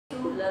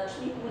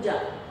Lakshmi Puja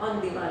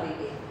on Diwali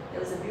day. There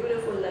was a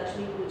beautiful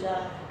Lakshmi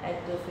Puja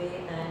at Cafe,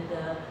 and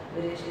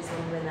Viresh is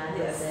when I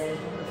was there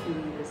a few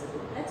years ago.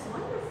 That's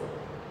wonderful.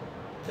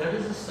 That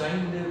is a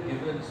sign they've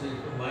given. So if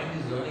your mind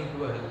is running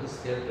to a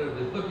helter-skelter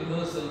river,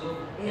 universal,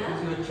 it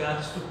gives you a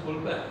chance to pull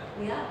back.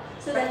 Yeah.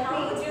 So that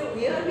means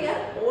here we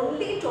are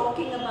only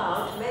talking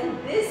about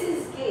when this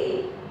is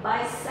gained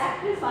by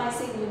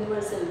sacrificing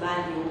universal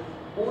value,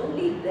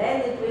 only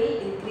then it will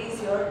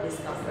increase your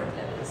discomfort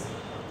levels.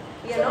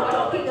 We are not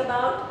talking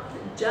about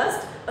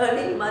just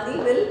earning money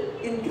will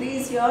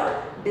increase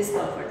your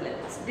discomfort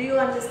levels. Do you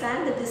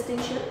understand the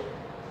distinction?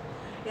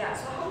 Yeah,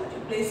 so how would you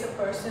place a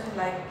person,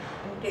 like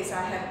in case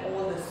I have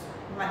all this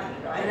money,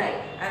 right? Right.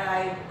 And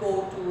I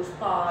go to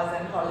spas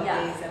and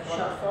holidays and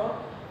what for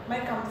my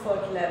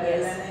comfort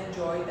level and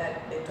enjoy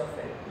that bit of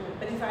it.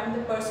 But if I'm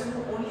the person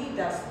who only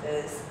does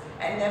this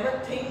and never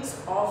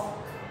thinks of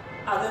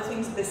other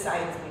things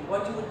besides me,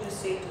 what would you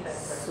say to that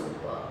person?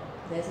 Super.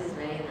 This is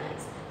very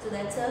nice. So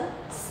that's a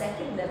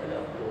second level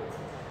of growth.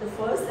 The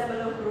first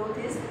level of growth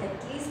is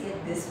at least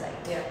get this right.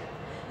 Yeah.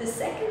 The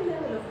second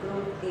level of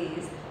growth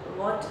is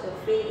what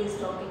Frey is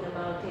talking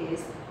about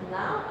is,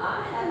 now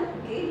I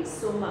have gained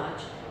so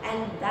much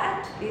and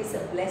that is a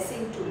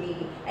blessing to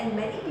me, and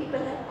many people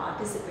have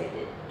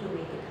participated to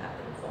make it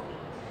happen for me.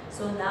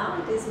 So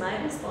now it is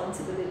my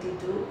responsibility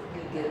to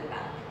give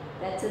back.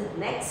 That's the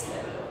next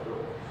level of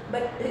growth.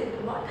 But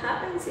what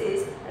happens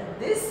is,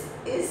 this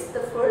is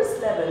the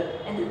first level,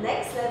 and the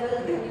next level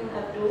then you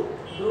have to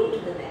go to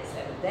the next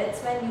level.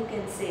 That's when you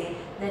can say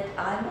that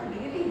I'm a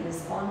really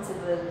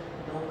responsible,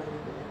 noble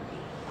human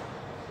being.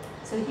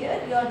 So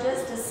here you are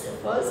just a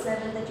first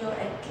level, that you're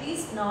at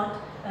least not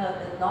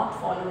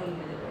following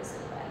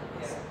universal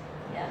values.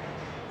 Yeah.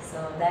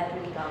 So that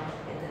will come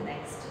in the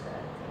next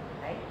thing,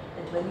 right?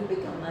 That when you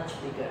become much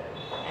bigger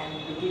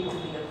and begin to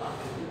be a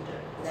contributor,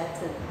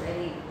 that's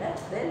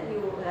then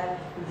you have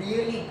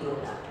really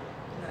grown up.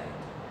 Right.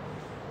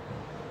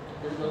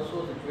 There is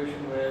also a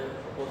situation where,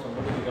 suppose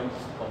somebody becomes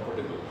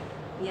comfortable.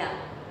 Yeah.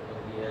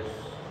 He has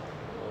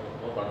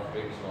no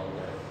conflicts and all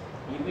that.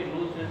 He may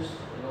lose his,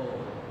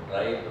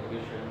 drive,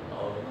 ambition,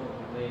 or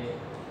he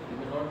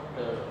may not.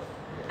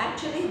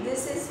 Actually,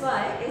 this is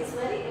why it's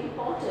very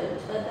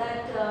important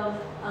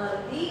that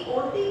we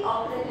only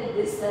operate at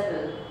this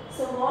level.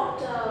 So what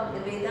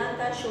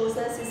Vedanta shows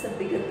us is a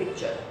bigger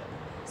picture.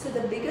 So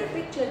the bigger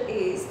picture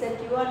is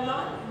that you are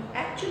not,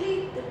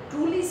 actually,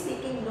 truly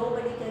speaking,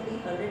 nobody can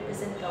be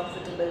 100%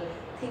 comfortable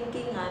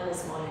thinking I'm a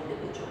small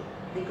individual,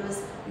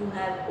 because you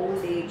have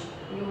old age,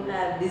 you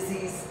have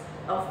disease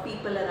of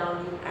people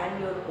around you and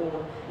your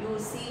own. You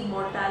see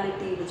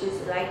mortality which is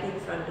right in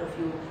front of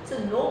you. So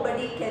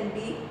nobody can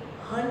be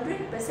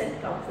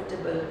 100%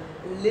 comfortable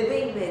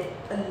living with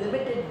a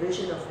limited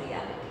vision of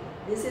reality.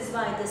 This is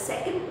why the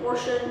second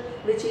portion,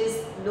 which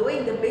is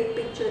knowing the big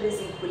picture, is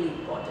equally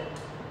important.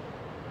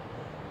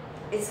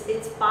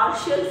 It's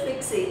partial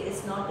fixing,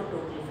 it's not a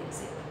total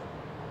fixing.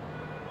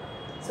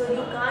 So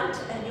you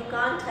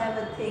can't have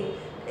a thing.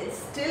 It's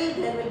still,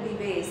 there will be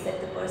ways that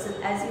the person,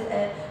 as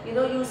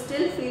you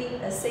still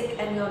feel sick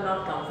and you're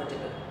not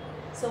comfortable.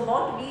 So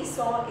what we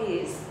saw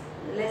is,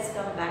 let's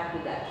come back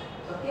to that.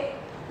 Okay,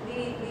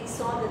 we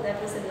saw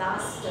that was the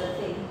last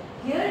thing.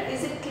 Here,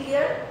 is it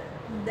clear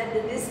that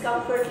the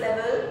discomfort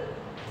level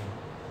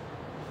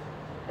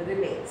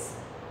remains,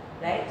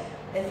 right?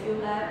 If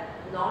you have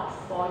not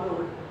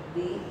followed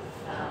the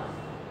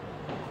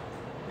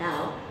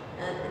now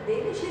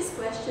Devish's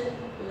question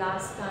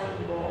last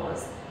time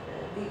was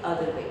the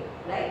other way,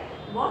 right?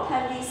 What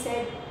have we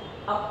said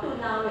up to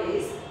now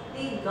is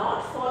the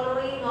not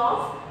following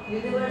of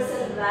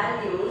universal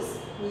values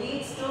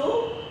leads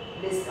to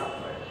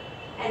discomfort,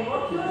 and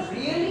what you are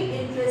really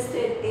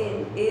interested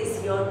in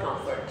is your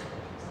comfort.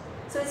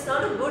 So it's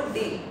not a good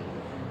deal.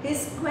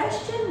 His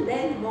question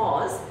then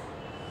was,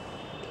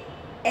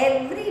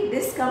 every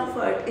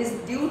discomfort is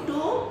due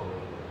to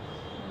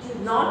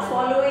not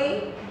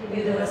following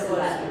universal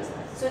values.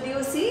 So do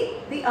you see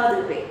the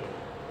other way?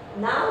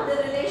 Now the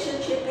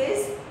relationship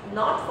is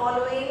not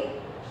following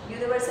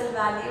universal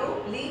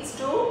value leads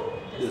to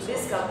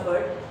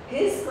discomfort.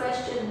 His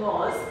question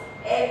was,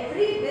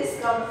 every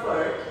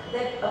discomfort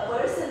that a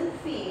person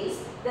feels,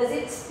 does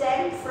it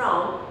stem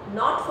from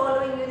not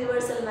following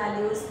universal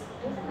values?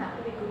 Doesn't have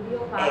to be, could be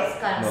your past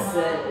karma,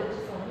 could be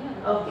so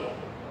many other. Okay.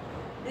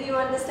 Do you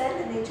understand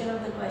the nature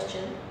of the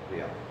question?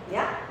 Yeah.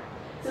 Yeah?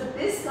 So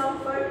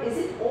discomfort, is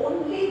it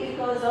only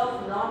because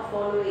of not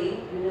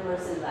following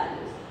universal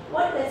values?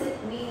 What does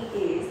it mean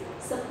is,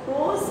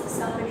 suppose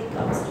somebody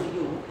comes to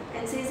you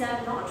and says,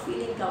 I'm not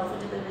feeling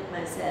comfortable with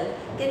myself.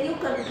 Can you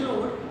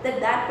conclude that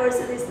that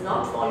person is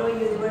not following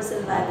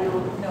universal value?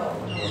 No.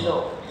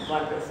 No.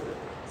 Wonderful.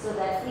 So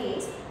that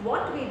means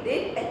what we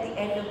did at the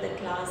end of the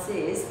class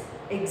is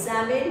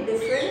examine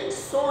different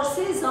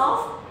sources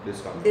of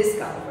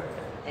discomfort.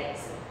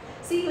 Excellent.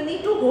 See, you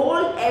need to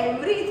hold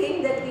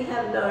everything that we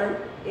have learned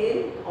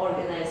in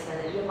organized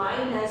manner. Your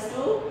mind has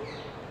to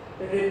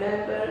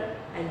remember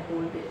and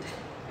hold it.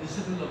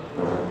 Discipline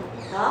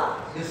approach. Huh?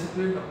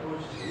 Discipline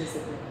approach.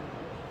 Discipline.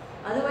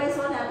 Otherwise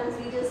what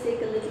happens, we just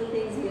take a little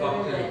things here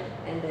Cocktail.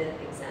 and then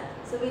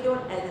exactly. So we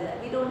don't add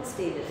that. We don't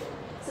stay with it.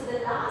 So the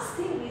last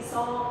thing we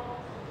saw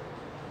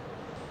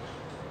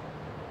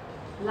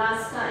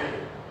last time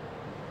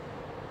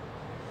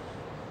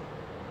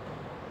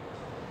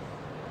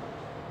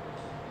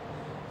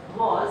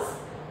was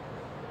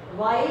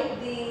while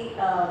the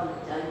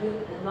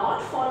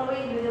not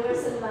following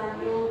universal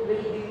value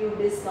will give you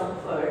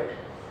discomfort,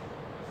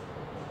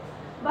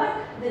 but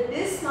the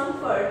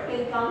discomfort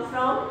can come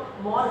from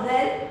more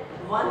than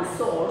one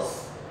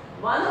source.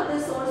 One of the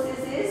sources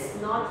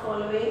is not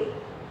following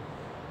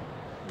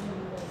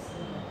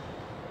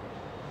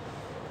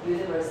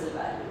universal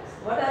values.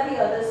 What are the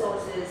other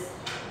sources?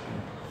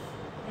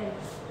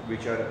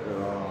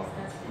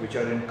 which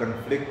are in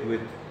conflict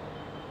with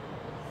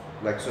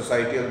like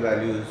societal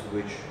values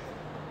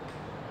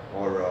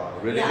or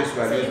religious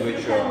values so if which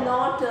you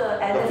cannot the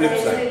flip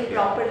analyze side, it yeah.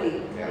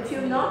 properly, Yeah. if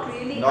you've not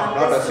really not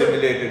understood,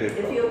 assimilated it if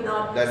properly. you've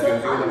not, that so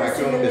gives you the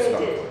maximum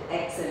unassimilated, discomfort.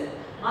 excellent,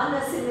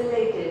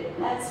 unassimilated,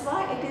 that's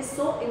why it is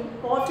so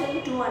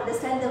important to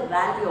understand the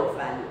value of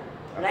value,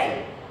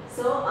 right?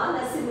 So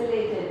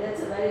unassimilated,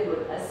 that's a very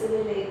good,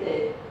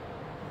 assimilated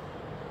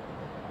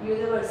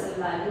universal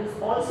values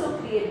also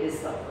create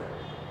discomfort.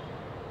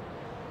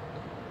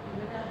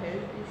 Even a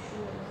health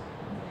issue.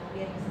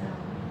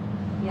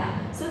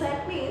 Yeah, so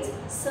that means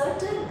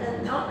certain,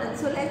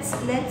 so let's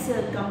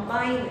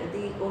combine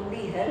the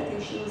only health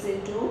issues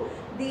into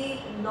the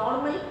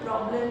normal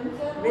problem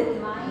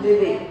with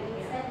living.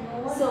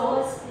 So-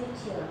 knows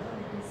which year, no?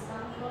 The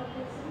discomfort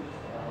is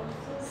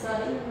also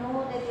Sorry? you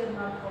know that you have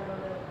not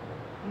followed a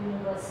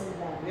universal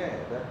value. Yeah,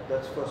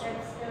 that's first.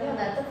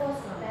 That's the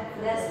first one.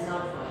 That's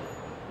not fine.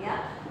 Yeah,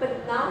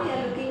 but now we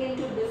are looking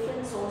into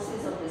different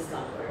sources of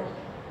discomfort,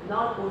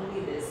 not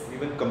only this.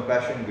 Even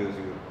compassion gives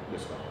you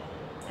discomfort.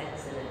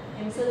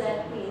 Excellent. So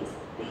that means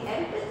the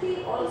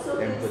empathy also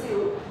gives Empathy.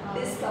 you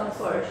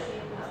discomfort.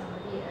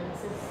 Somebody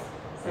else's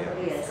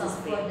Somebody else's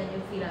discomfort, pain. then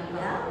you feel Yeah,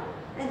 uncomfortable.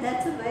 and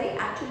that's a very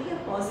actually a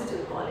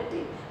positive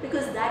quality,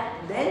 because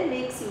that then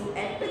makes you,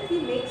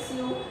 empathy makes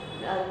you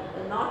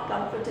not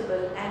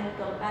comfortable, and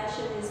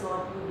compassion is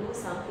what you do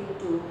something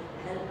to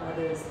help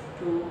others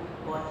to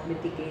what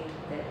mitigate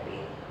their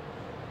pain.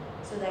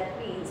 So that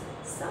means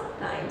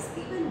sometimes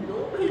even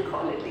noble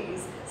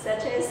qualities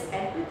such as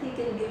empathy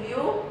can give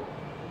you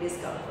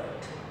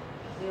discomfort.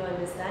 Do you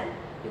understand?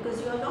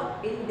 Because you are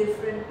not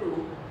indifferent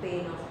to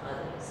pain of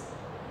others.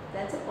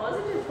 That's a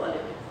positive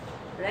quality,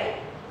 right?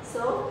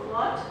 So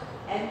what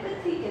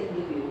empathy can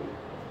give you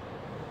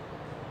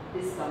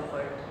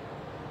discomfort.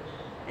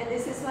 And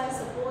this is why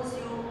suppose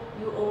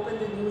you open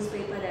the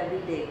newspaper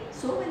every day.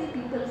 So many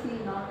people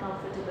feel not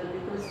comfortable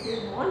because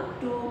they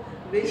want to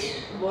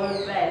wish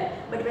world well,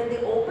 but when they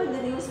open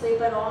the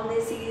newspaper, all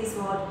they see is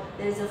what?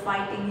 There is a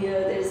fighting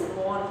here, there is a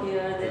war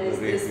here, there is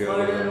Rape this here,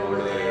 murder over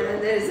murder there, here.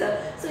 and there is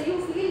a, so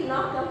you feel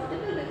not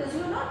comfortable because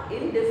you are not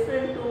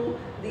indifferent to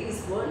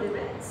these world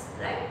events,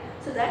 right?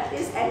 So that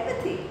is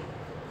empathy.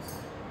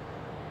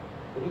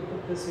 Could you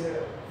put this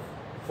here?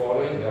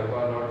 Following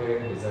Dharma, not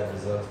getting desired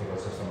results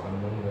because of some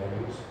unknown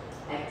values.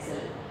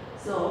 Excellent.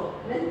 So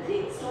when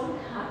things don't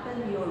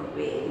happen your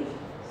way,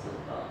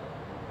 super.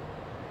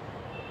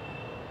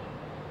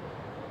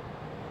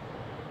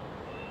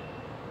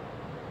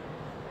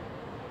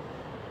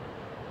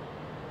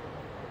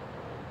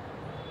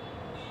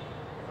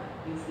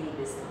 You feel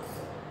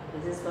discomfort.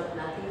 This has got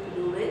nothing to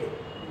do with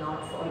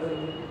not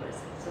following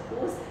universal.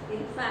 Suppose,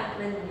 in fact,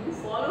 when you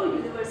follow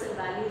universal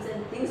values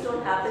and things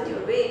don't happen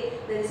your way,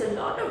 there is a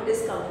lot of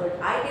discomfort.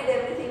 I did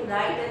everything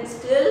right and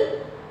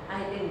still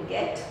I didn't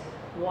get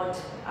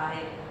what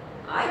I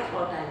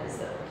thought I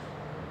deserved.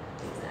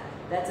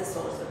 Exactly. That's a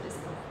source of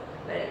discomfort.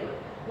 Very good.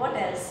 What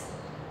else?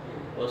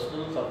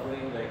 Personal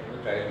suffering like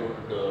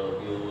childhood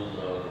abuse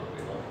or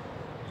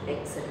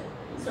Excellent.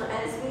 So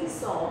as we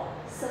saw,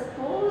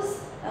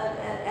 suppose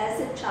as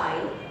a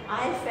child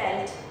I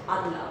felt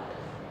unloved,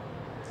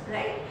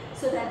 right?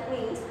 So that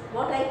means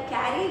what I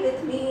carry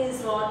with me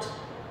is what?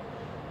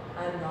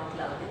 I'm not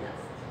loved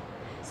enough.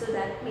 So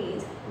that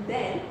means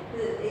then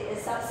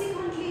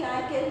subsequently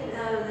I can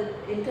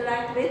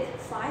interact with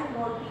 5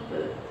 more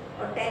people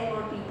or 10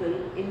 more people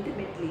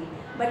intimately,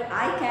 but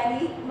I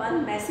carry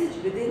one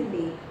message within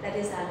me, that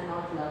is, I'm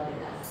not loved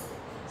enough.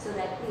 So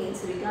that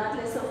means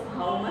regardless of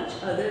how much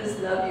others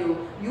love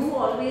you, you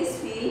always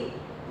feel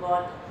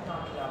what?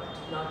 Not loved.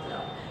 Not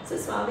loved. So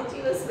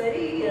Swamiji was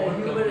very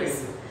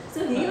humorous. Complete.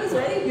 So he was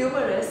very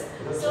humorous.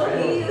 So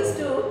he used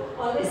to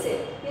always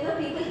say,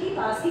 people keep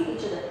asking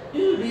each other, do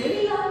you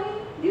really love me?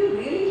 Do you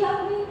really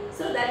love me?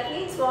 So that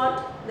means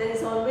what? There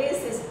is always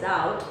this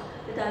doubt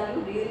that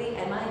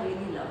am I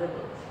really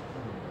lovable?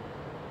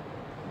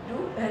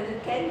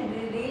 Can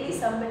really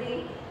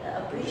somebody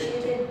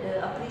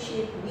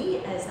appreciate me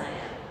as I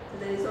am?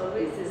 So there is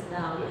always this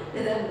doubt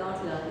that I am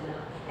not loved enough.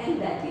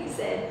 And that, he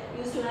said,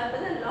 used to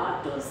happen a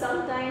lot to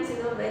sometimes,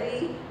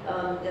 very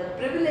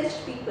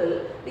privileged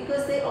people,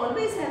 because they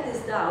always have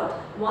this doubt,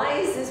 why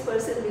is this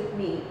person with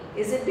me?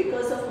 Is it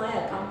because of my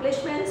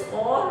accomplishments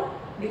or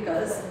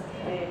because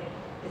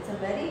It's a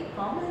very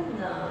common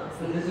So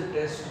feeling. there's a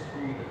test to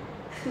prove it.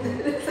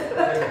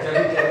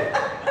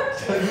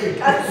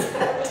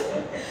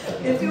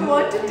 If you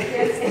want to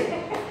test,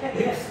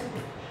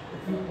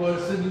 If you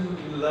person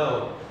you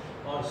love,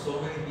 or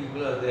so many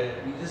people are there,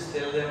 you just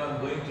tell them,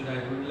 I'm going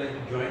tonight, would you like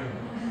to join me?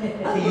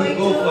 I'm You going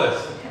go to-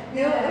 first.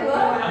 you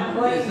what? I'm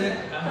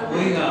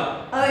going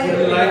up. Oh, Would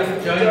you're you like going to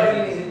to join join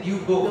me? me. He said, you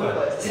go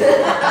first.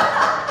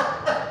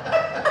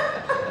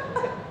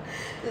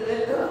 So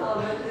we'll know how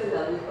much is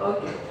lovely.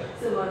 Okay,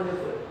 so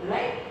wonderful,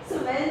 right? So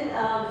when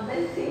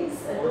things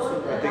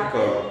Also, don't I think,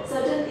 happen,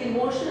 certain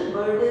emotional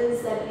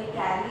burdens that we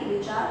carry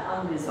which are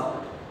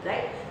unresolved,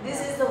 right? This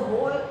is the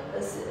whole.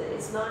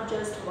 It's not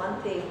just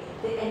one thing.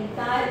 The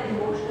entire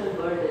emotional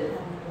burden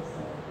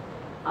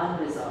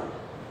unresolved,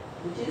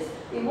 which is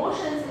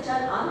emotions which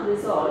are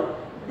unresolved,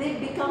 they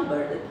become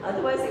burden.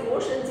 Otherwise,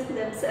 emotions in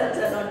themselves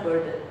are not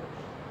burden.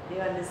 Do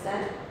you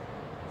understand?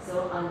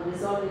 So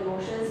unresolved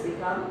emotions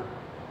become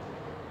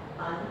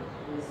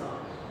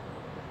unresolved.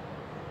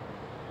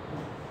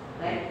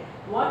 Right?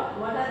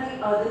 What are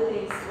the other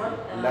things?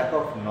 Lack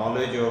of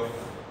knowledge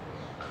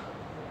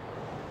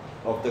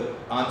of the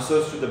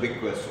answers to the big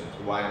questions.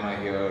 Why am I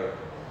here?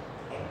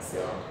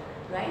 Excellent.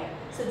 Right?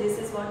 So this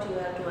is what you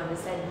have to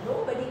understand.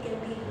 Nobody can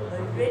be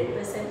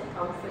 100%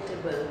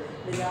 comfortable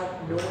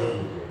without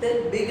knowing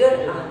the bigger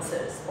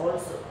answers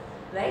also.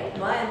 Right?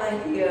 Why am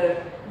I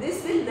here?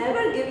 This will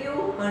never give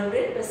you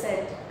 100%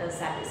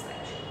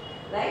 satisfaction.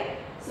 Right?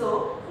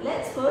 So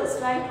let's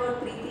first write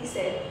what Preeti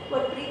said.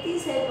 What Preeti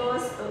said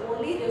was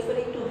only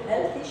referring to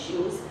health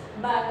issues,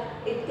 but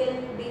it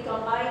can be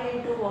combined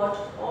into what?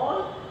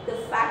 All the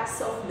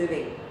facts of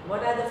living.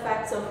 What are the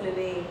facts of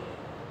living?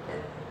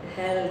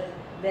 Health,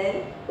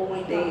 then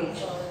old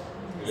age.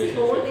 See,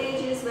 old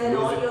age is when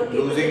all your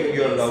Losing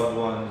your capabilities- loved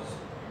ones.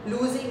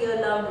 losing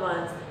your loved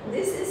ones.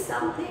 This is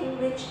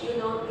something which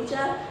which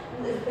are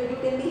you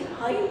can be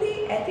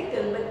highly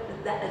ethical,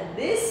 but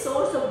this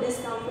source of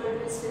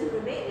discomfort will still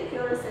remain if you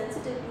are a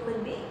sensitive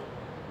human being.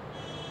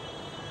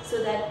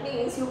 So that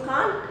means you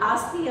can't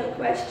ask me a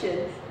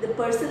question. The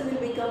person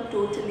will become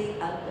totally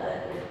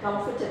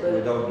comfortable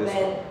Without when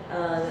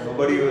discomfort.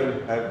 Nobody will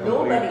have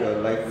complete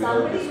life without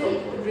somebody will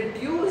discomfort.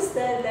 reduce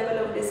their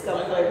level of I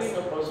discomfort. think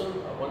a person,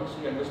 once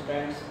he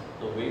understands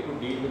the way to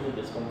deal with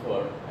the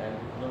discomfort and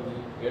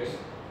he gets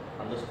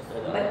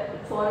understood. But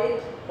for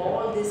it,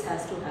 all this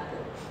has to happen.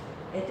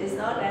 It is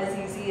not as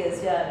easy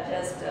as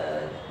just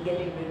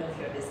getting rid of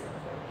your discomfort.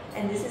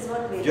 And this is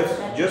what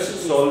Vedanta Just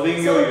teaches. solving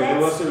So your let's-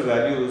 universal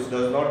values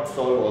does not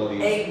solve all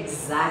these.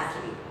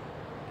 Exactly.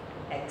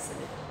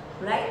 Excellent.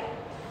 Right?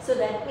 So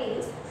that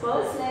means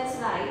first let's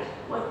write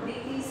what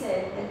Preeti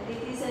said. And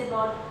Preeti said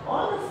what?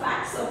 All the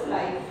facts of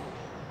life,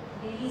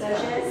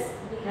 such as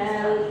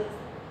health,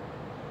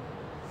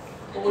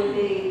 old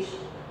age.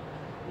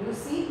 You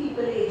see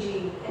people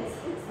aging.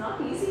 It's not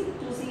easy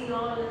to see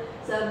all.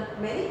 So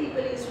many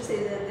people used to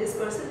say that this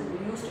person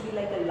used to be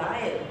like a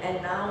lion,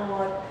 and now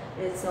what?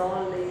 It's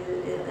all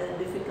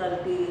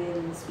difficulty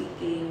in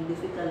speaking,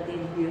 difficulty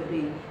in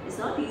hearing. It's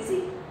not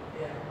easy.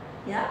 Yeah.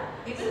 Yeah.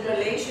 Even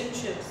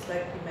relationships,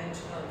 like you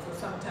mentioned also,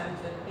 sometimes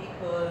with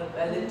people,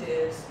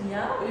 relatives,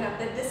 Yeah. we have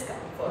that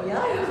discomfort.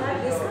 Yeah, you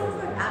have You're-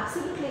 discomfort,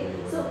 absolutely.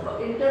 So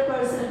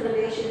interpersonal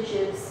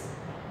relationships.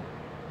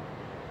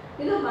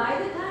 By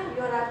the time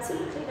you are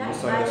absolutely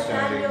right, by the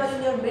time you are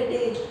in your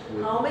mid-age,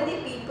 how many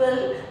people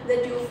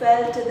that you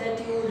felt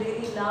that you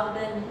really loved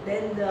and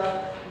then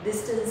the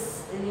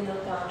distance,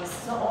 comes.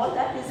 So all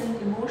that is an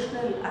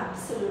emotional,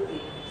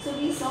 absolutely. So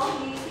we saw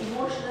the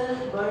emotional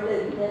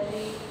burden that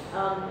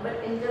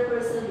but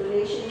interpersonal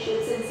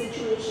relationships and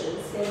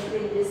situations can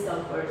bring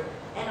discomfort.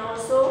 And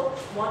also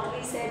what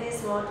we said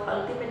is what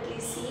ultimately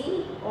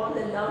seeing all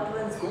the loved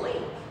ones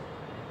going.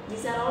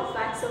 These are all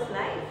facts of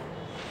life.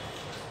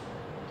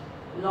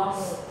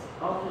 Loss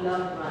of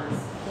loved ones.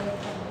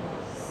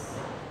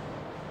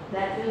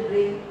 That will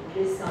bring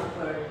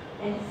discomfort.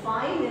 And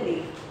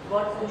finally,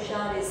 what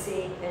Tushar is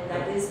saying, and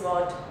that is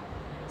what.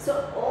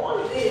 So all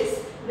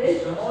this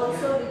will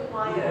also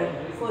require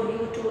for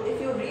you to, if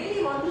you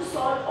really want to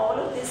solve all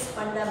of this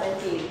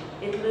fundamentally,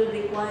 it will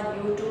require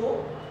you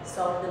to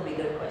solve the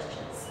bigger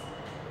questions.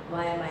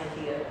 Why am I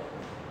here?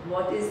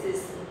 What is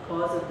this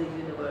cause of the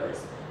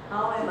universe?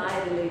 How am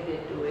I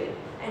related to it?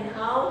 And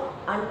how,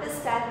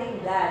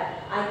 understanding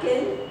that, I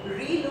can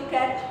relook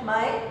at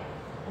my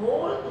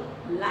whole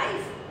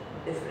life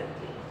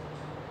differently.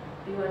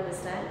 Do you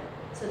understand?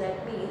 So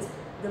that means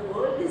the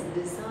world is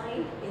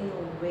designed in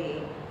a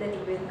way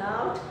that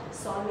without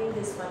solving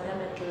this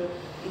fundamental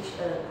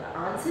issue,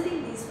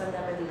 answering these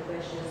fundamental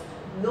questions,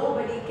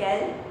 nobody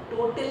can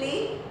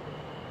totally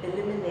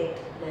eliminate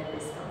their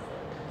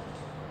discomfort.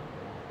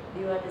 Do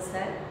you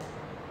understand?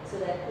 So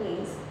that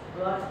means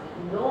got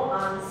no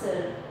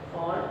answer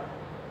for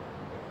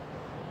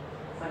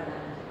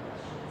fundamental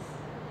questions.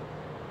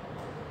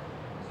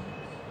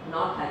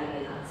 Not having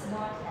an answer.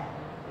 Not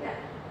having. Yeah.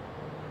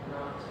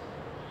 Not.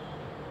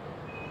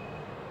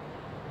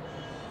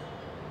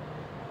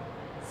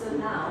 So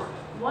now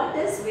What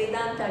does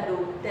Vedanta do?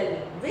 Tell me,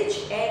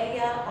 which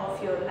area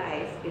of your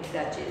life it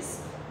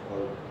touches?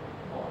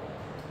 All.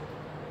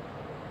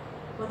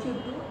 What you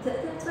do,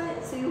 that's why,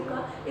 so you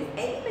can't, if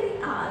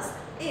anybody asks,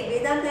 hey,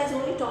 Vedanta is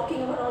only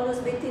talking about all those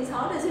big things,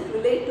 how does it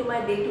relate to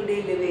my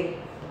day-to-day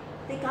living?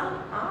 They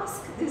can't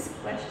ask this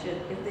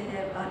question if they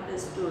have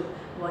understood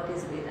what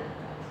is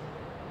Vedanta.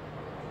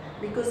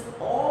 Because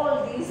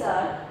all these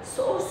are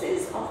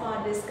sources of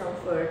our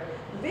discomfort.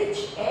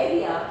 Which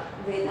area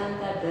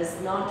Vedanta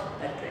does not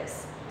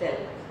address? Tell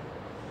me.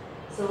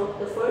 So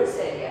the first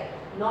area,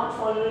 not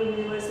following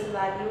universal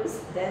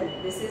values,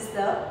 then this is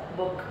the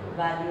book,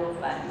 Value of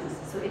Values.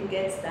 So it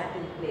gets that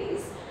in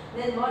place.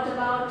 Then what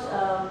about,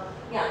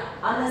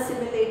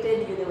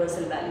 unassimilated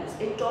universal values?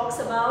 It talks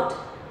about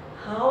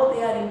how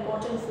they are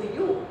important for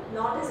you,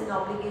 not as an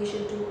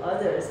obligation to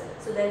others.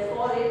 So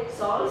therefore it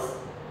solves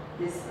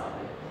this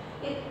problem.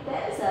 It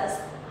tells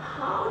us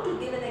how to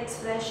give an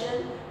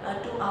expression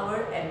to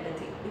our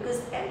empathy,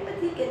 because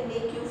empathy can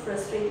make you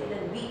frustrated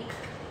and weak.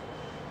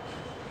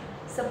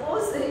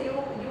 Suppose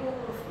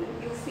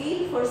you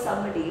feel for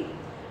somebody,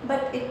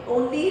 but it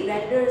only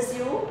renders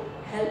you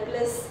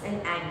helpless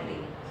and angry.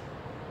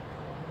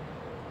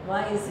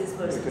 Why is this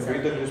person You can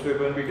read the suffering?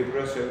 newspaper and be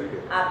depressed every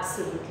day.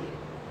 Absolutely,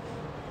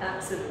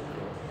 absolutely.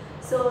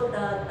 So,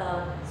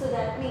 so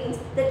that means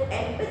that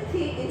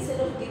empathy, instead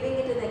of giving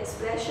it an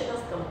expression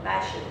of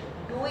compassion,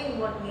 doing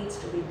what needs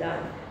to be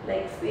done,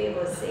 like Faye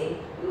was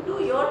saying, you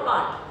do your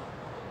part.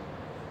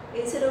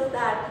 Instead of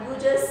that, you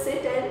just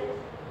sit and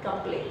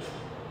complain.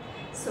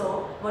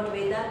 So, what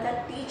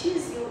Vedanta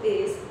teaches you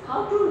is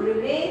how to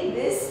remain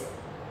this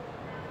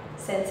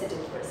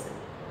sensitive person.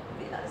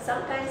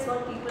 Sometimes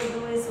what people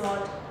do is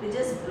what? They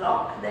just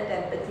block that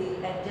empathy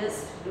and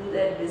just do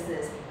their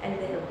business, and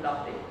they have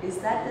blocked it. Is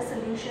that the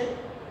solution?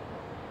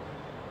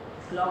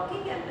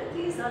 Blocking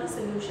empathy is not a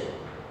solution.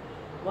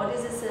 What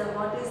is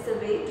the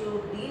way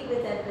to deal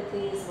with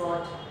empathy is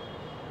what?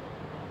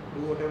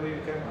 Do whatever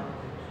you can.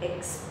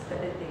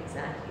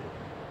 Exactly.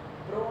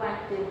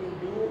 Proactively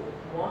do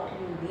what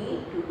you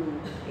need to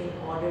do in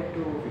order to.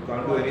 If you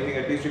can't do anything,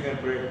 at least you can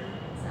pray.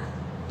 Exactly.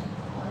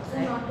 Also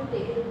not to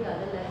take it to the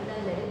other level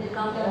and let it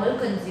become all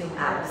consuming.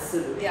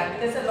 Absolutely. Yeah,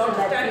 because a lot So of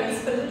that times means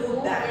people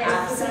do that.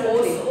 Yes,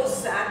 absolutely. So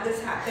sad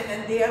this happened,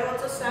 and they are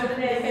also sad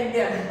and they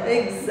get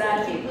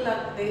Exactly. People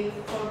are, they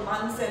for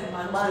months and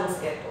months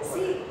don't get over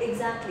it. See,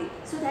 exactly.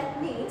 So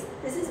that means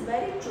this is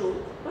very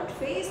true. What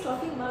Faye is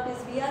talking about is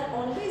we are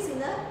always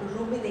in a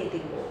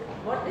ruminating mode.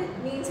 What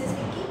it means is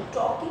we keep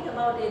talking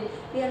about it.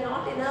 We are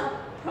not in a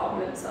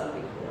problem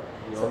solving mode.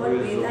 You're So what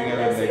always looking at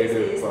Vedanta the says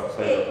negative is,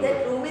 side hey, of it.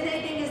 that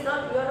ruminating is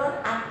not, you are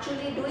not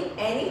actually doing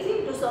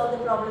anything to solve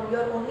the problem. You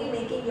are only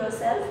making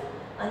yourself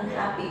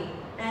unhappy.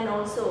 And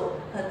also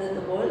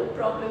the world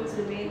problems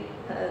remain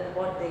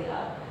what they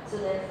are. So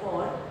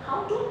therefore,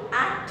 how to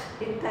act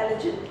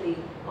intelligently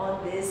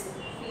on this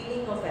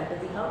feeling of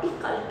empathy, how to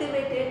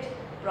cultivate it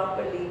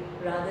properly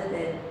rather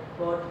than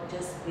what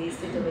just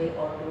waste it away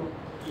or to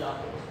block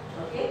it.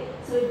 Okay?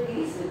 So it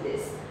deals with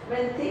this.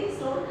 When things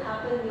don't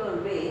happen your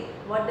way,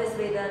 what does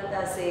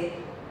Vedanta say?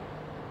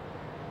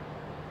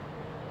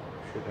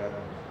 Should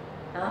happen.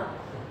 Huh?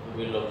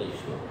 Will of the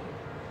issue.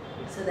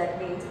 So that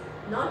means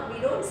not,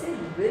 we don't say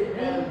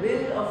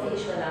will of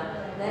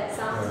Ishvara. That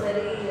sounds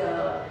very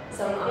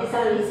some It's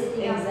uncle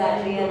publicity of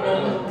exactly, and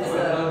that.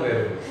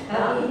 then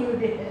Well, You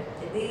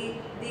did.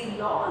 the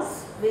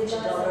laws which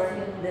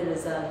govern the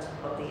result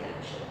of the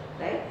action,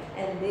 right?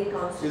 And they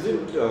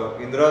constitute.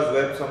 Isn't Indra's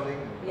web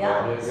something?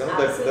 Yeah, You know,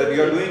 that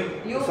you're absolutely.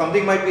 doing, You-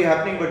 something might be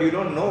happening, but you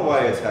don't know why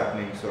it's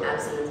happening. So,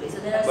 Absolutely. So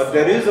there are but so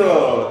there is a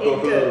many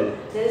total.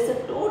 there is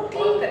a all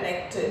total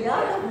connected.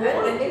 Yeah, and the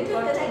whole then you've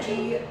got to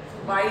interconnection. be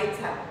why it's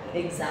happening.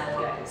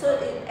 Exactly. So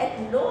at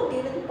no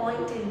given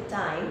point in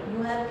time,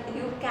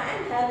 you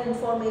can have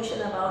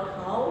information about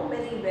how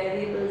many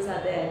variables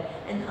are there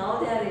and how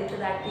they are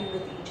interacting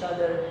with each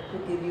other to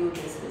give you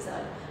this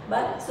result.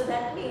 But so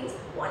that means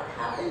what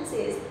happens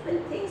is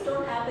when things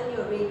don't happen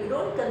your way, you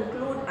don't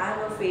conclude I'm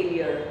a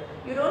failure.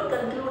 You don't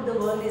conclude the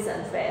world is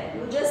unfair.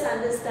 You just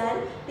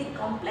understand the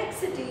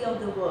complexity of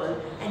the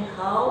world and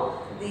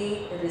how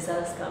the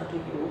results come to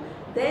you.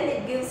 Then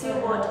it gives you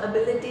what?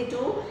 Ability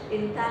to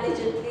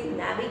intelligently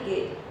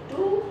navigate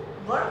to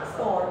work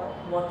for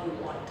what you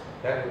want.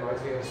 that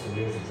reminds me of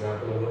Sudhir's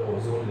example of the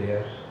ozone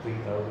layer,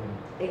 3000.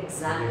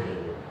 Exactly.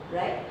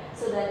 Right?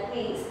 So that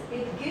means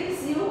it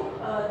gives you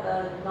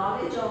the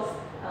knowledge of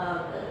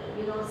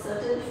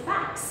certain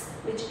facts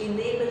which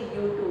enable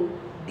you to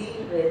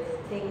deal with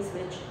things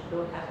which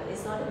don't happen.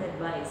 It's not an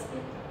advice.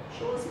 It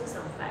shows you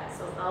some facts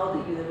of how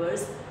the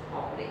universe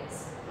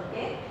operates.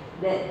 Okay?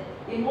 Then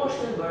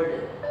emotional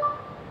burden.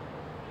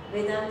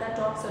 Vedanta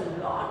talks a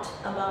lot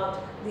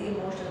about the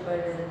emotional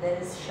burden. There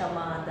is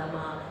Shama,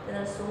 Dama.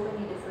 There are so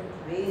many different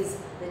ways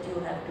that you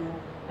have to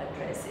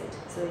address it.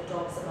 So it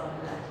talks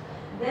about that.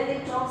 Then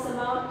it talks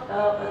about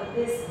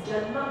this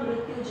Janma,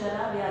 Mrityu,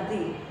 Jara,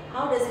 Vyadhi.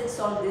 How does it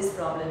solve this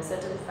problem?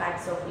 Certain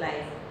facts of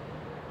life.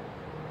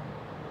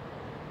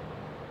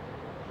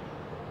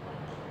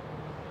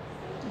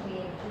 To be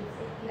able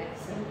to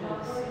accept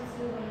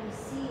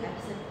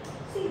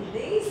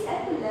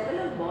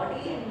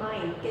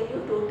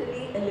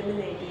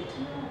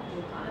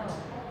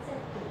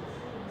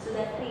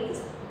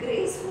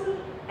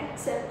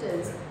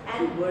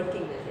and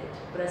working with it.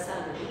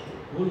 Prasadaviti.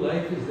 Whole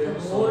life is there The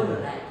to whole solve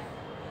that. life.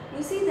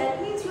 You see,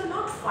 that means you're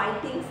not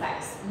fighting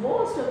facts.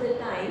 Most of the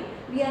time,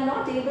 we are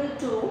not able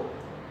to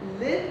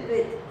live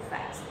with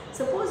facts.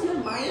 Suppose your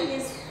mind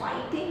is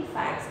fighting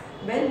facts,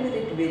 when will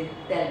it win?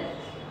 Tell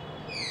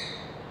me.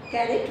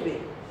 Can it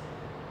win?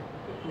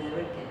 It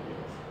never can win.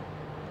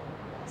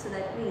 So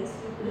that means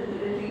you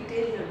will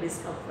retain your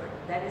discomfort.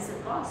 That is a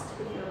cost.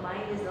 If your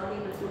mind is not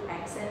able to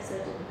accept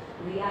certain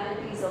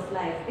realities of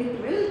life,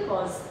 it will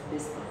cause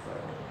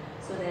discomfort.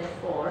 So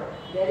therefore,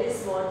 there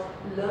is what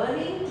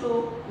learning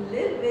to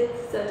live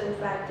with certain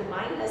fact. The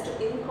mind has to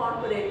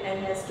incorporate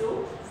and has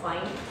to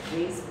find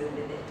ways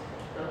within it.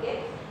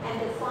 Okay?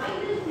 And the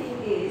final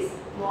thing is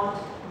what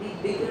the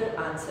bigger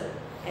answer.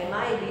 Am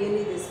I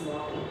really this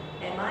mortal?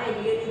 Am I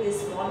really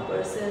this small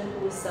person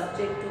who is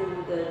subject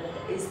to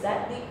the, is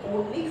that the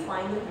only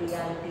final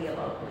reality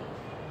about me?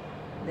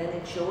 Then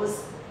it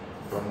shows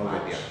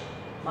Brahmavidya.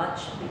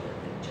 much bigger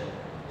picture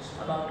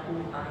about who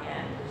I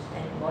am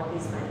and what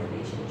is my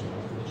relationship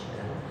with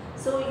Krishna.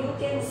 So you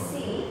can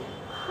see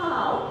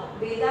how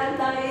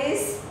Vedanta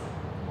is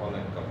All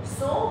encompassing.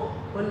 so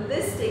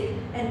holistic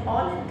and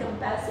all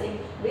encompassing,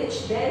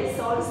 which then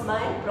solves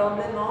my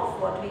problem of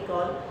what we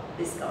call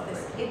discomfort.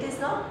 It is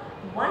not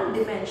one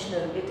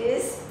dimensional, it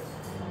is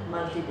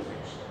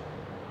multidimensional.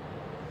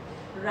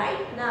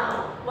 Right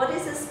now, what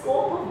is the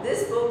scope of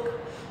this book?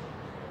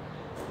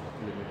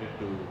 Limited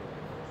to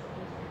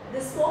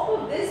The scope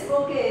of this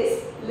book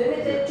is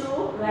limited to,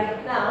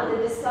 right now, the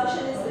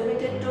discussion is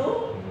limited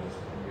to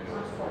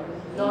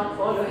not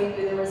following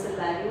universal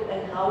value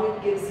and how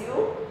it gives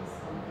you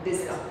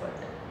discomfort.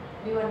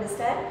 Do you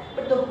understand?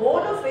 But the whole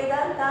of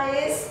Vedanta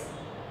is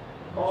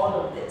all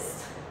of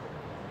this.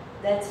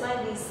 That's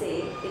why we say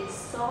it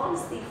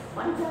solves the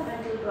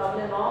fundamental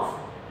problem of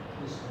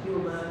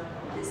human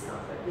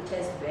discomfort, which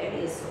has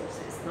various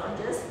sources, not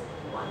just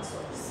one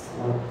source.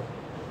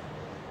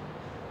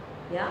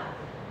 Yeah?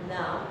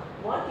 Now,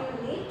 what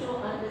you need to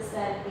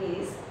understand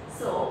is,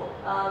 so,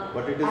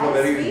 but it is a as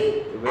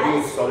very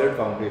as- solid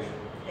foundation.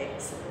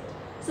 Excellent.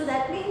 So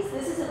that means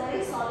this is a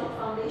very solid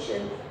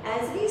foundation.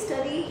 As we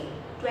study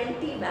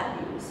 20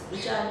 values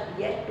which are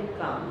yet to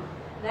come,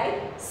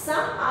 right?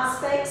 Some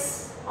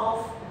aspects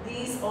of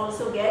these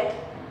also get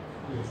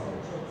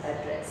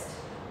addressed,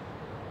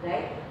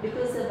 right?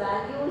 Because the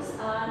values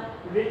are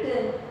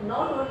written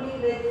not only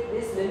with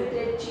this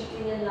limited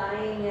cheating and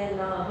lying and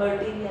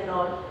hurting and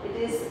all, it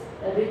is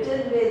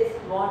written with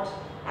what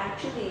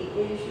actually,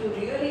 if you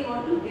really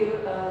want to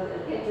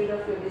get rid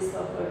of your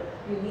discomfort,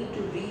 you need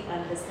to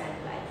re-understand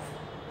life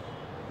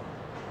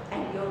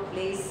and your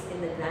place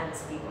in the grand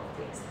scheme of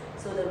things.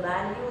 So the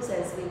values,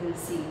 as we will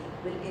see,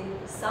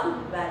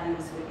 some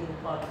values will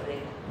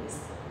incorporate these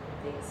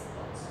things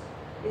also.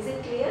 Is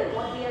it clear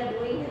what we are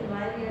doing and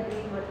why we are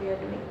doing what we are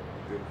doing?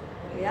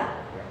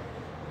 Yeah?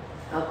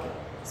 Okay.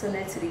 So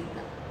let's read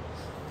now.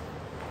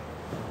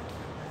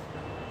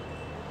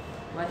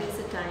 What is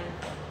the time?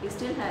 You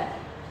still have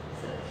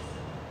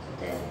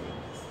 10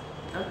 minutes.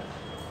 Okay.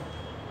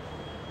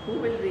 Who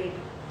will read?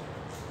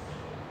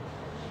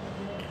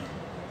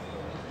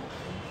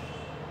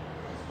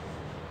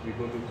 We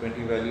go to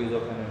 20 values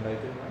of an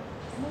enlightened mind.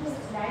 No,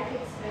 this life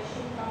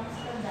expression comes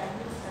from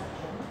value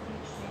structure,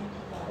 page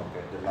 21.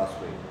 Okay, the last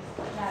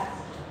page.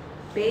 Last.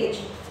 Page?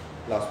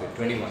 Last page,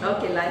 21.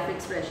 Okay, life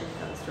expression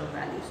comes from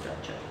value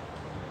structure.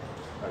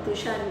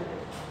 Tushar, you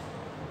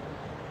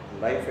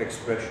will. Life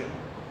expression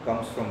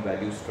comes from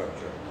value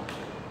structure.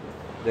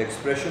 The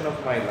expression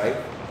of my life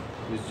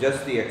is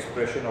just the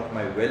expression of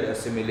my well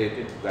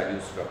assimilated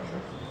value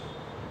structure.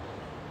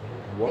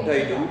 What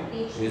I do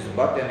is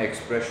but an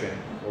expression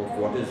of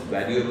what is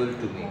valuable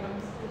to me.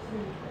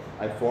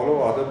 I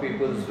follow other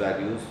people's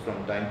values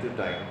from time to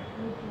time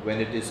when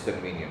it is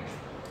convenient.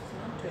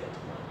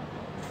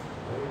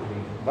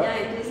 But Yeah,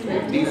 it is if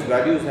 20. these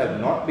values have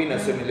not been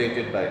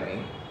assimilated by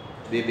me,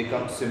 they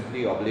become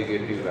simply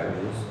obligatory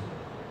values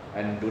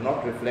and do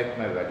not reflect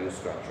my value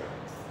structure.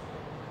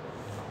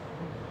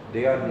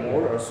 They are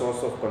more a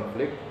source of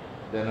conflict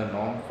than a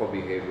norm for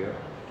behavior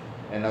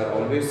and are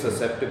always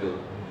susceptible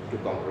to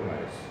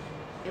compromise.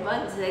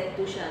 One sec,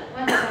 Tushar.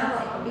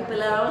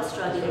 People are all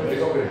struggling.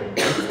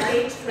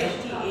 Page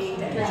 28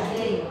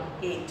 and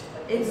 8.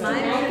 In my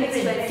book it's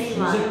You said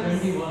 21.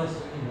 21 is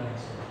 29.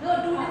 No,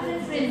 two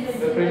different prints.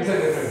 The prints are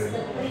different.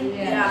 The print.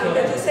 Yeah,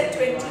 because you said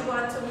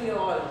 21, so we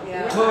all,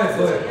 yeah. Go ahead,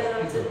 go So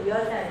ahead. you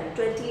are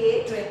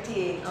 28?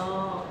 28.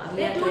 Oh, we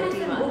They're are two different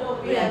 21.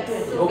 books. We are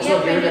 20. Books We are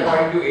are given 21.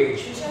 according to age.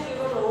 Shisha, you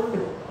got old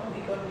book.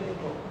 We got new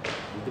book.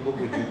 The book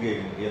which you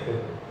gave me, yeah.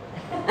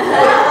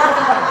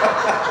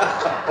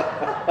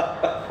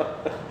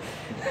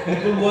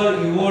 People who are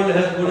evolved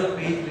have got a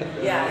page.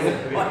 Yeah,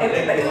 or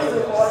everybody was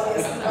involved,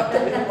 yes, not the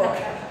new book.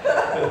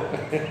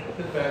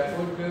 The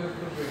backward curve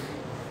to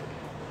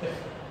 20.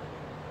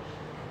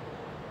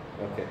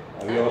 Okay.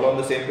 Are we all on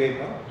the same page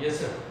now? Yes,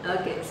 sir.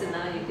 Okay, so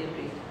now you can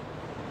read.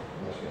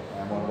 Okay.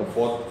 I'm on the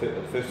fourth,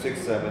 fifth,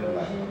 sixth, seventh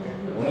line.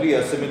 Okay. Only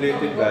assimilated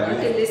Okay,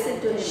 values.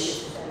 listen to him.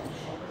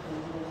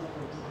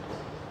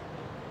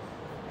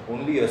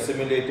 Only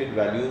assimilated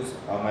values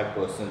are my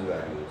personal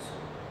values.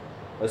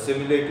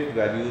 Assimilated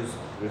values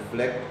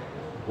reflect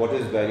what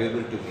is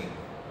valuable to me.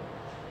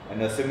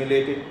 An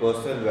assimilated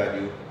personal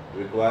value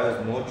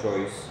requires no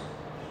choice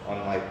on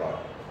my part.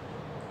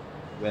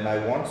 When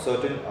I want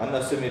certain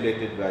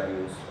unassimilated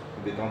values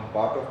to become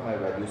part of my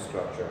value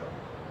structure,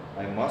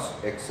 I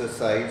must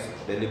exercise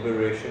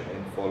deliberation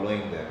in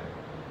following them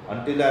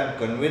until I am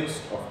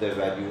convinced of their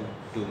value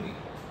to me.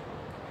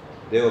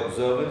 Their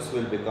observance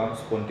will become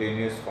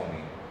spontaneous for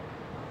me,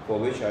 for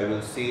which I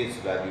will see its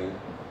value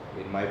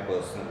in my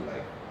personal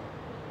life.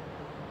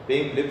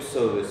 Paying lip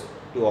service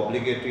to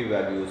obligatory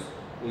values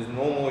is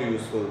no more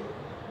useful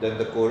than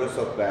the chorus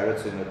of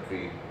parrots in a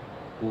tree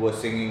who were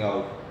singing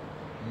out,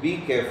 "Be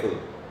careful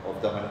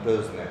of the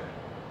hunter's net."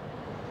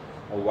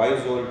 A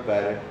wise old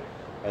parrot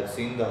had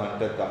seen the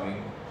hunter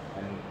coming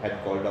and had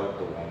called out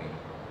the warning.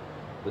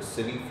 The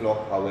silly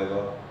flock,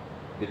 however,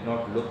 did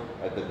not look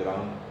at the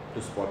ground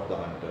to spot the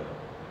hunter.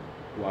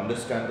 To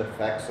understand the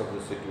facts of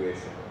the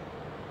situation,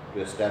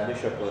 to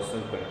establish a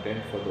personal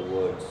content for the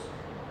words,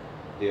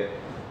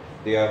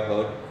 they are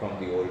heard from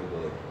the old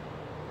bird.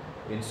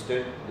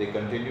 Instead, they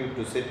continued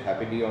to sit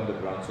happily on the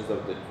branches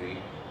of the tree,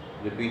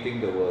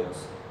 repeating the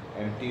words,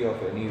 empty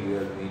of any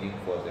real meaning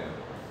for them.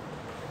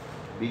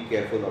 Be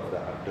careful of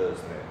the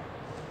hunter's net.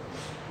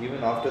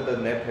 Even after the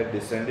net had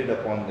descended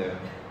upon them,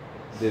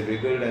 they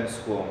wriggled and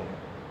squirmed,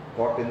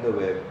 caught in the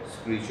web,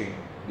 screeching,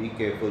 "Be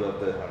careful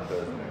of the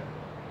hunter's net."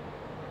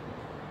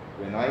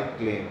 When I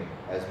claim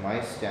as my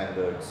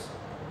standards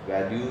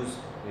values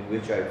in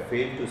which I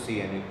fail to see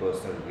any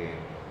personal gain,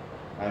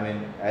 I am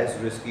in as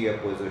risky a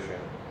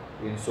position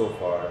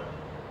insofar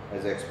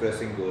as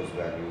expressing those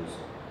values,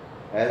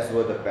 as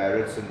were the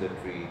parrots in the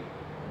tree,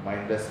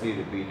 mindlessly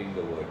repeating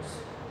the words.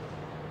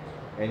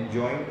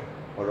 Enjoined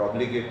or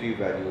obligatory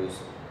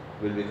values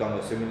will become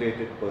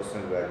assimilated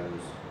personal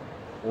values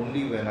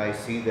only when I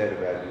see their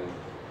value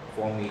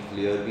for me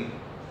clearly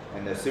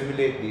and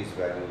assimilate these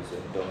values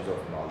in terms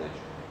of knowledge.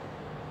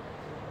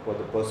 For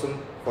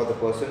the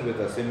person with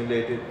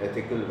assimilated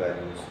ethical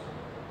values,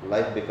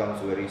 life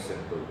becomes very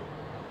simple.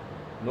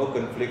 No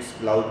conflicts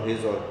cloud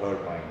his or her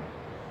mind.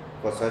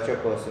 For such a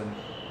person,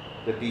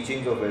 the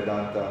teachings of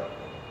Vedanta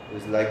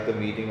is like the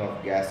meeting of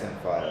gas and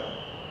fire.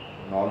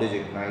 Knowledge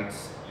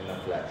ignites in a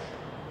flash.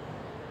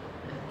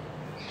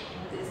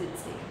 What does it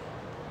say?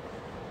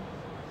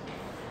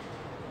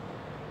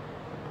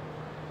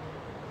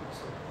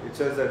 It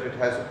says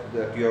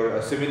that your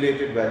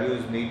assimilated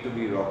values need to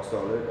be rock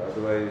solid,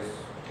 otherwise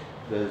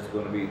there's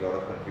going to be a lot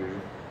of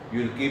confusion.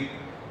 You'll keep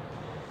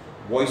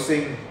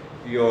voicing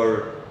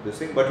this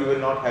thing, but you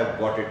will not have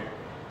got it.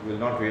 You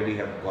will not really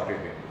have got it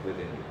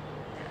within you.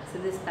 So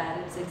this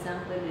parrot's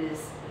example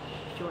is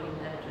showing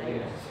that, right?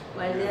 Yes.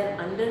 While they are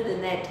under the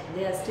net,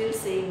 they are still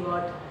saying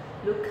what?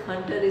 Look,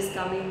 hunter is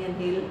coming and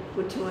he'll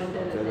put you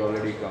under the They've net.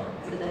 already come.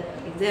 So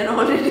that means they are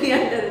already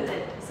under the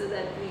net. So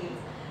that means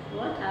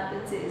what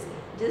happens is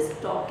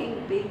just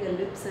talking, paying a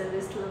lip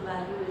service to a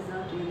value is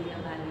not really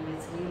a value.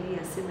 It's really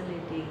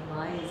assimilating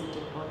why is it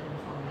important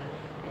for me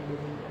and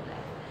living your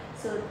life.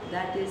 So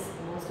that is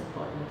the most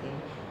important thing.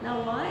 Now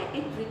why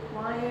it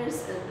requires,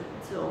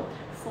 so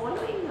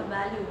following a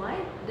value, why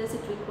does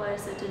it require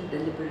certain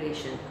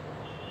deliberation?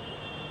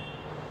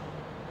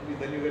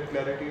 Then you get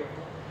clarity of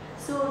it.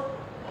 So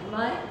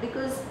why?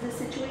 Because the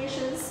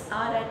situations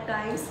are at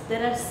times,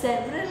 there are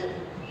several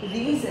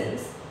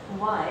reasons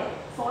why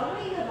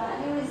following a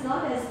value is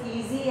not as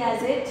easy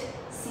as it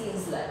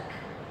seems like.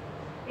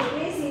 It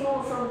may seem,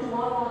 oh, from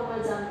tomorrow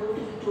onwards I'm going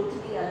to be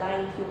totally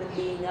aligned human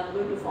being, I'm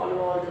going to follow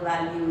all the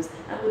values,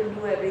 I'm going to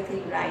do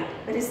everything right.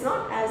 But it's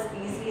not as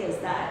easy as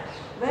that.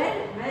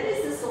 Where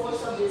is the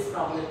source of this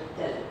problem?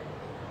 Tell me.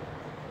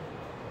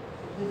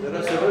 There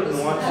are several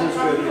nuances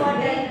How to do it.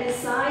 I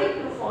decide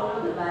to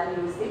follow the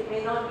values? It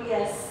may not be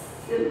as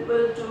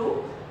simple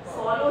to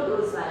follow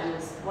those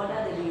values. What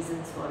are the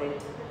reasons for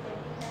it?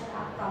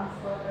 Our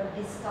comfort or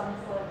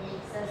discomfort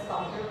makes us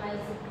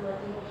compromise it to a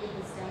thing, okay,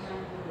 this time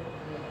I'm doing it.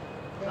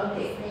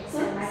 Okay, so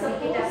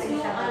suppose you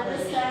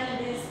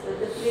understand this,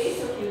 the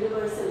place of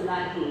universal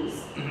values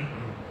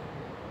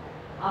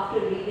after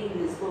reading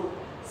this book.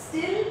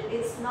 Still,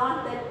 it's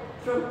not that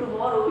from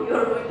tomorrow you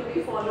are going to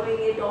be following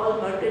it all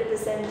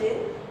 100% in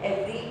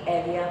every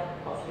area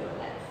of your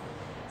life.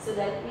 So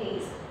that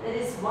means there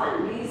is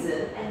one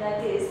reason, and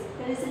that is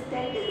there is a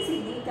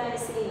tendency, Gita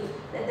is saying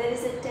that there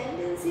is a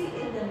tendency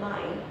in the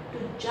mind to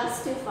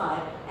justify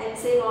and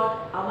say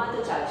what,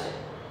 Amata Chalsha.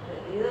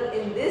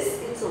 In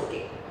this it's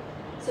okay.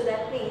 So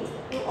that means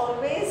you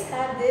always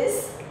have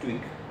this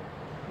Tweak.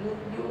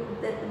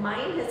 that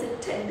mind has a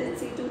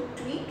tendency to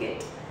tweak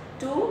it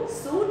to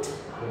suit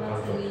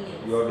One's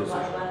convenience. Your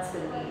decision. one's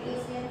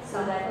convenience.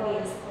 So that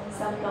means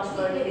some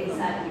comfort,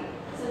 exactly.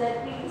 So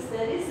that means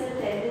there is a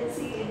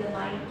tendency in the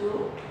mind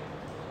to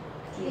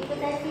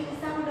Because I feel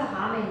it's not going to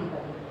harm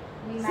anybody.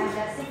 I mean, my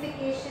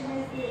justification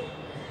is this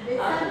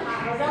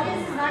as long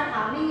as it's not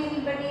harming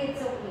anybody,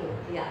 it's okay.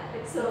 yeah.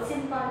 So it's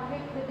in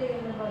conflict with the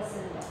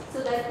universal law.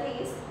 So that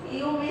means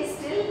you may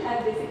still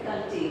have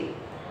difficulty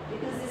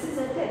because this is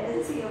a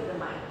tendency of the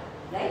mind,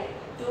 right?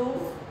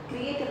 To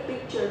create a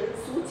picture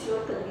that suits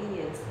your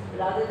convenience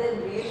rather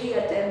than really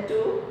attempt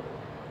to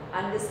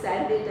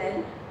understand it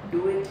and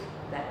do it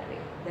that way.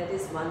 That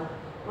is one.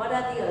 What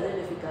are the other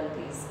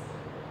difficulties?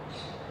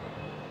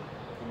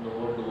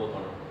 No to work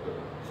on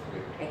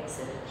spirit.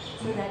 Excellent.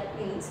 So that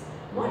means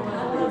what No,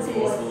 happens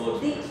no, is no, no.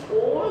 the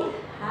old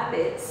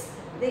habits,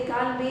 they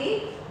can't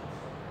be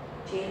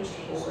changed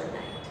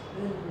overnight.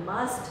 You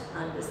must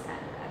understand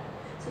that.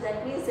 So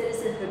that means there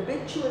is a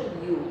habitual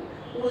you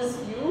who is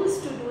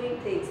used to doing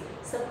things.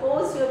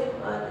 Suppose you're,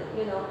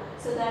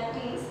 so that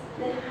means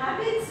that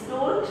habits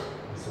don't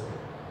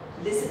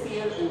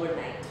disappear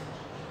overnight.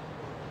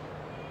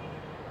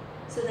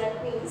 So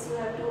that means you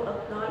have to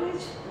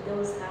acknowledge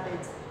those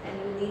habits and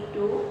you need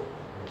to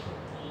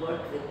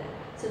work with them.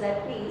 So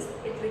that means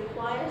it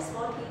requires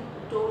what he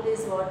told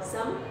is what?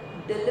 Some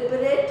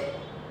deliberate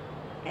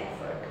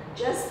effort.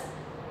 Just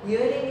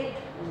hearing it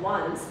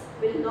once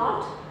will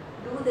not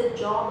do the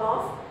job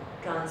of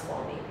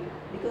transforming you,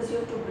 because you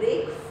have to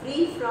break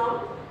free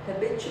from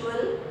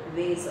habitual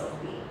ways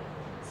of being.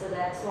 So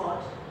that's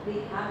what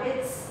the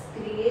habits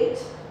create,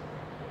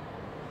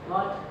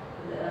 what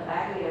the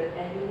barrier,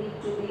 and you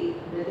need to be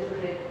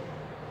deliberate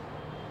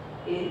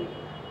in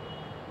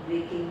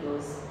breaking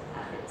those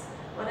habits.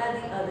 What are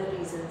the other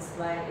reasons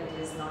why it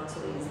is not so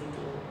easy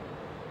to?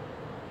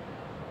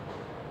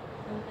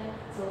 Sometimes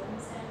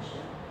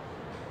circumstantial.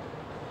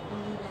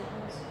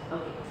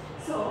 Okay.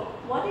 So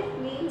what it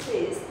means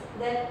is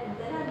that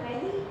there are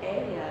many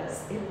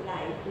areas in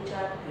life which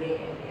are grey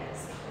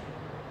areas.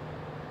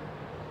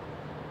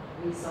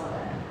 We saw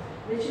that,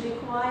 which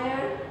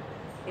require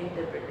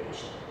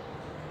interpretation.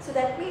 So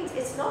that means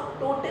it's not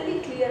totally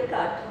clear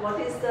cut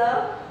what is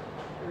the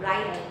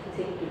right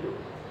thing to do,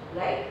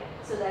 right?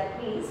 So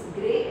that means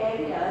grey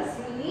areas,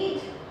 you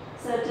need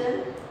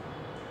certain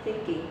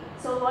thinking.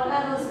 So what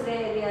are those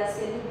grey areas?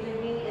 Can you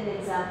give me an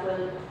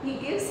example? He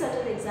gives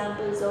certain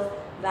examples of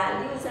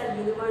values are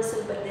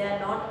universal but they are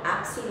not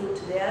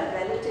absolute, they are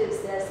relatives,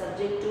 they are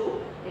subject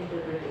to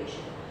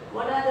interpretation.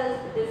 What are the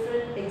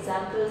different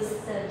examples?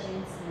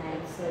 Surgeons,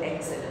 knives.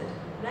 Excellent,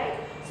 right?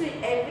 So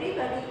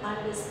everybody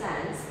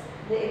understands.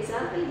 The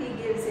example he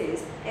gives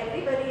is,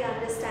 everybody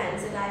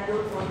understands that I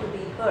don't want to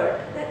be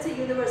hurt. That's a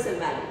universal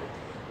value.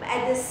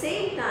 At the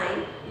same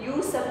time,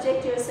 you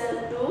subject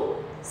yourself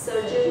to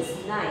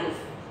surgeon's knife.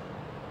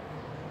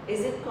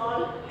 Is it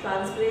called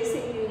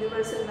transgressing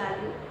universal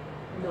value?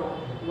 No.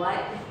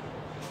 Why?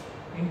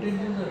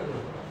 Intentions are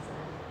good.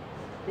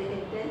 The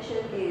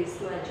intention is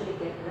to actually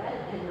get well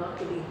and not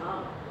to be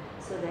harmed.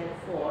 So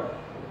therefore,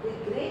 the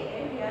grey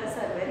areas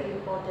are very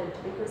important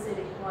because they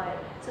require.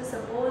 So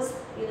suppose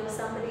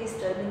somebody is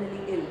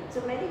terminally ill.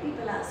 So many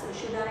people ask, so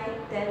should I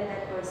tell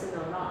that person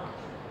or not?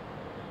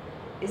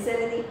 Is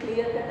there any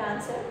clear-cut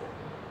answer?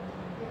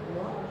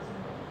 No.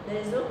 There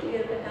is no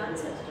clear-cut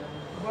answer.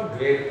 About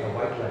great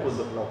white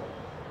lies.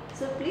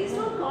 So please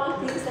don't call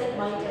things like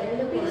white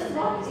lies, because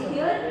what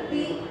here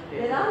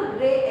there are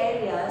grey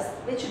areas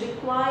which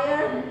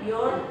require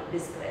your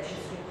discretion.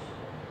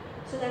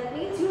 So that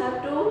means you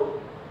have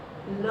to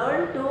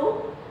learn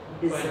to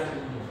decide.